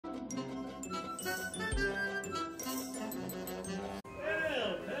Well,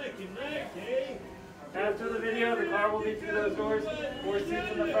 back in my day. After the video, the car will be through those doors. 4 seats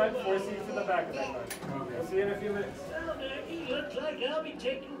in the front, 4 seats in the back of that car. We'll see you in a few minutes. Well, Maggie, looks like I'll be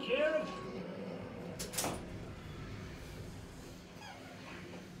taken care of.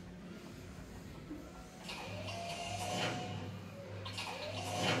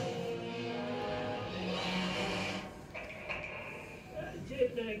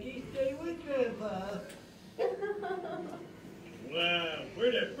 Maggie, stay with Grandpa. Wow,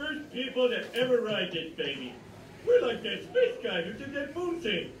 we're the first people to ever ride this baby. We're like that space guy who did that moon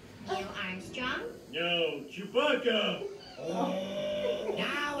thing. Neil Armstrong? No, Chewbacca.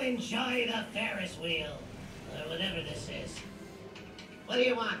 Now enjoy the Ferris wheel, or whatever this is. What do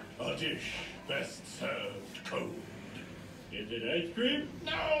you want? A dish best served cold. Is it ice cream?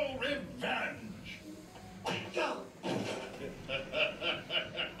 No revenge! Go!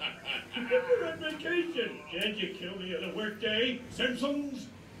 We're on vacation. Can't you kill me on a work day? Simpsons,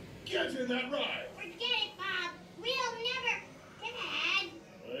 get in that ride! Forget it, Bob. We'll never... Dad!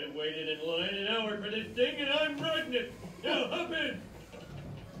 I waited in line an hour for this thing and I'm riding it. Now hop in.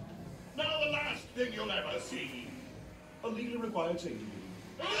 Now the last thing you'll ever see. A legally required safety.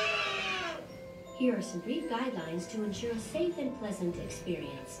 Here are some brief guidelines to ensure a safe and pleasant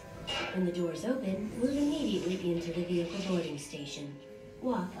experience. When the doors open, move immediately into the vehicle boarding station.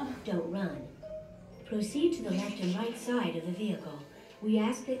 Walk, don't run. Proceed to the left and right side of the vehicle. We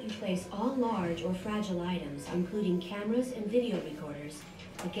ask that you place all large or fragile items, including cameras and video recorders,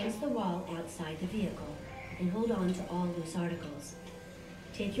 against the wall outside the vehicle, and hold on to all loose articles.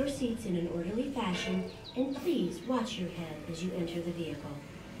 Take your seats in an orderly fashion, and please watch your head as you enter the vehicle.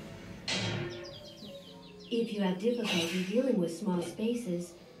 If you have difficulty dealing with small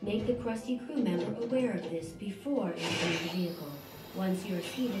spaces, make the crusty crew member aware of this before entering the vehicle. Once you are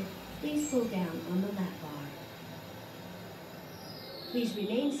seated, please pull down on the lap bar. Please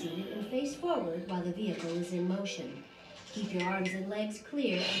remain seated and face forward while the vehicle is in motion. Keep your arms and legs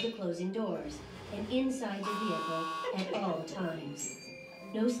clear of the closing doors and inside the vehicle at all times.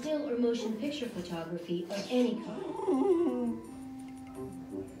 No still or motion picture photography of any kind.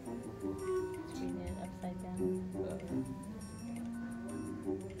 Turn it upside down.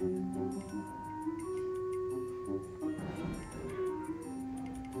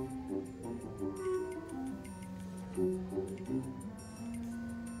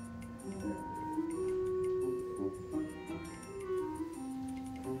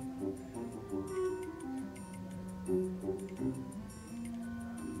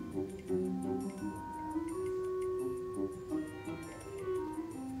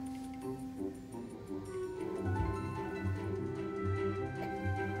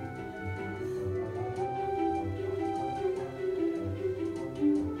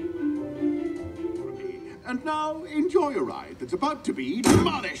 And now enjoy a ride that's about to be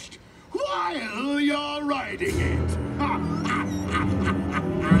demolished while you're riding it. A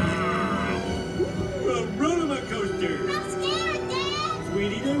roller coaster. I'm scared, Dad!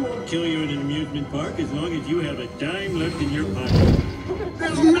 Sweetie, they won't kill you in an amusement park as long as you have a dime left in your pocket.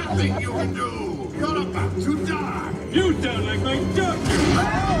 There's nothing you can do. You're about to die. You sound like my doctor.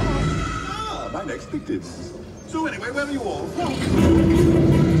 Ah, my next victim. So anyway, where are you all from?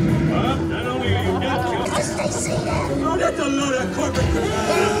 Not only are you not killed. Oh, that's a load of corporate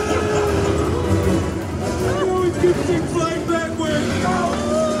crap. You always keep things flying backwards.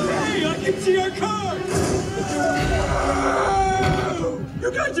 Hey, I can see our cars. You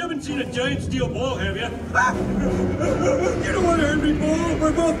guys haven't seen a giant steel ball, have you? You don't want to hurt me, Ball.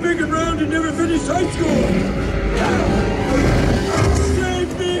 We're both big and round and never finished high school.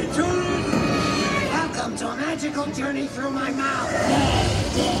 Save me, John. Welcome to a magical journey through my mouth.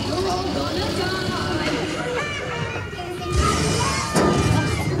 You're all gonna die!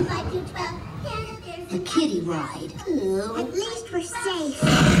 The kiddie ride. At least we're safe.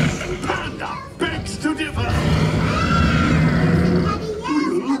 Panda begs to differ.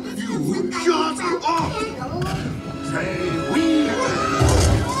 Will you shut up? Say we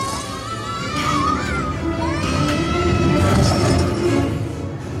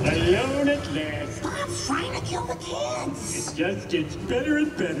Alone at last. Stop trying to kill the kids. It just gets better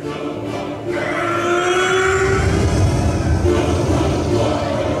and better.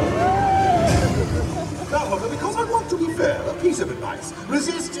 However, because I want to be fair, a piece of advice.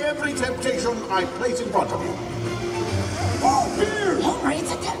 Resist every temptation I place in front of you. Oh, beer! Henry,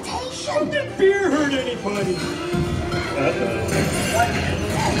 it's a temptation. How did beer hurt anybody?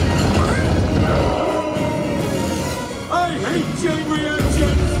 I hate chain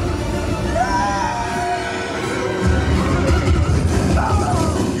reactions!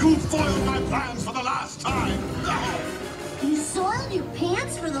 You foiled my plans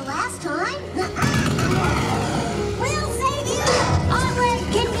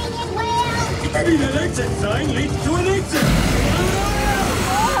exit sign leads to an exit.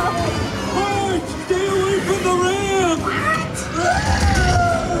 Marge, stay away from the ramp.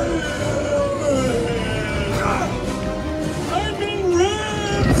 I mean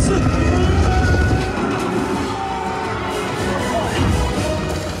ramps.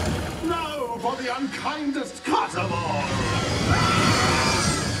 Now for the unkindest cut of all.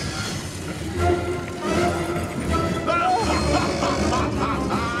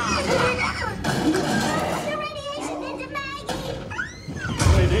 The radiation into Maggie.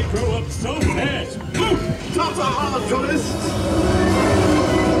 Boy, they grow up so fast. Tata hard tourists.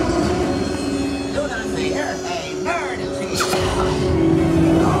 Do not fear, a bird is here.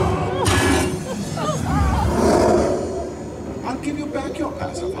 I'll give you back your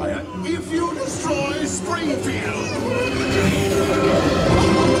pacifier if you destroy Springfield.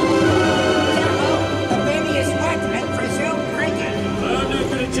 The baby is wet and presumed drinking. I'm not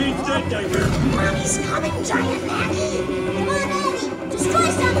gonna change that diaper. Mommy's coming, Giant Maggie. Come on, Maggie. Destroy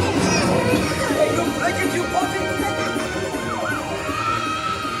something. Hey, don't break it, you puppy!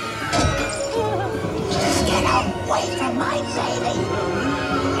 Just get away from my baby.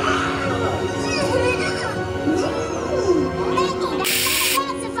 Maggie, that's not a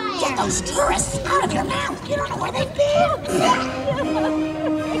pacifier. Get those tourists out of your mouth. You don't know where they've been.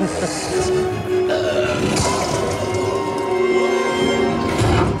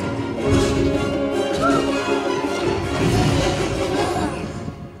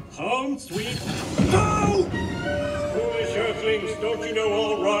 Home sweet home! Foolish earthlings, don't you know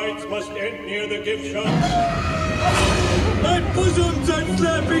all rides must end near the gift shop? My bosoms are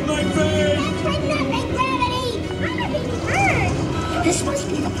slapping my face! But nothing, Gravity. I'm a big bird. This must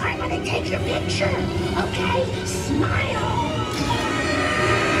be the part where they take your picture. Okay? Smile.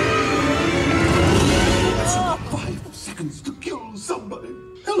 It's about 5 seconds to kill somebody.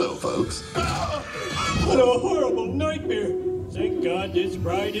 Hello, folks. What a horrible nightmare! Thank God this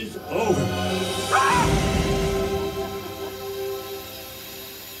ride is over.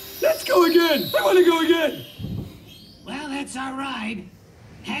 Let's go again! I want to go again! Well, that's our ride.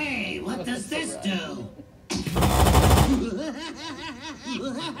 Hey, what does this do?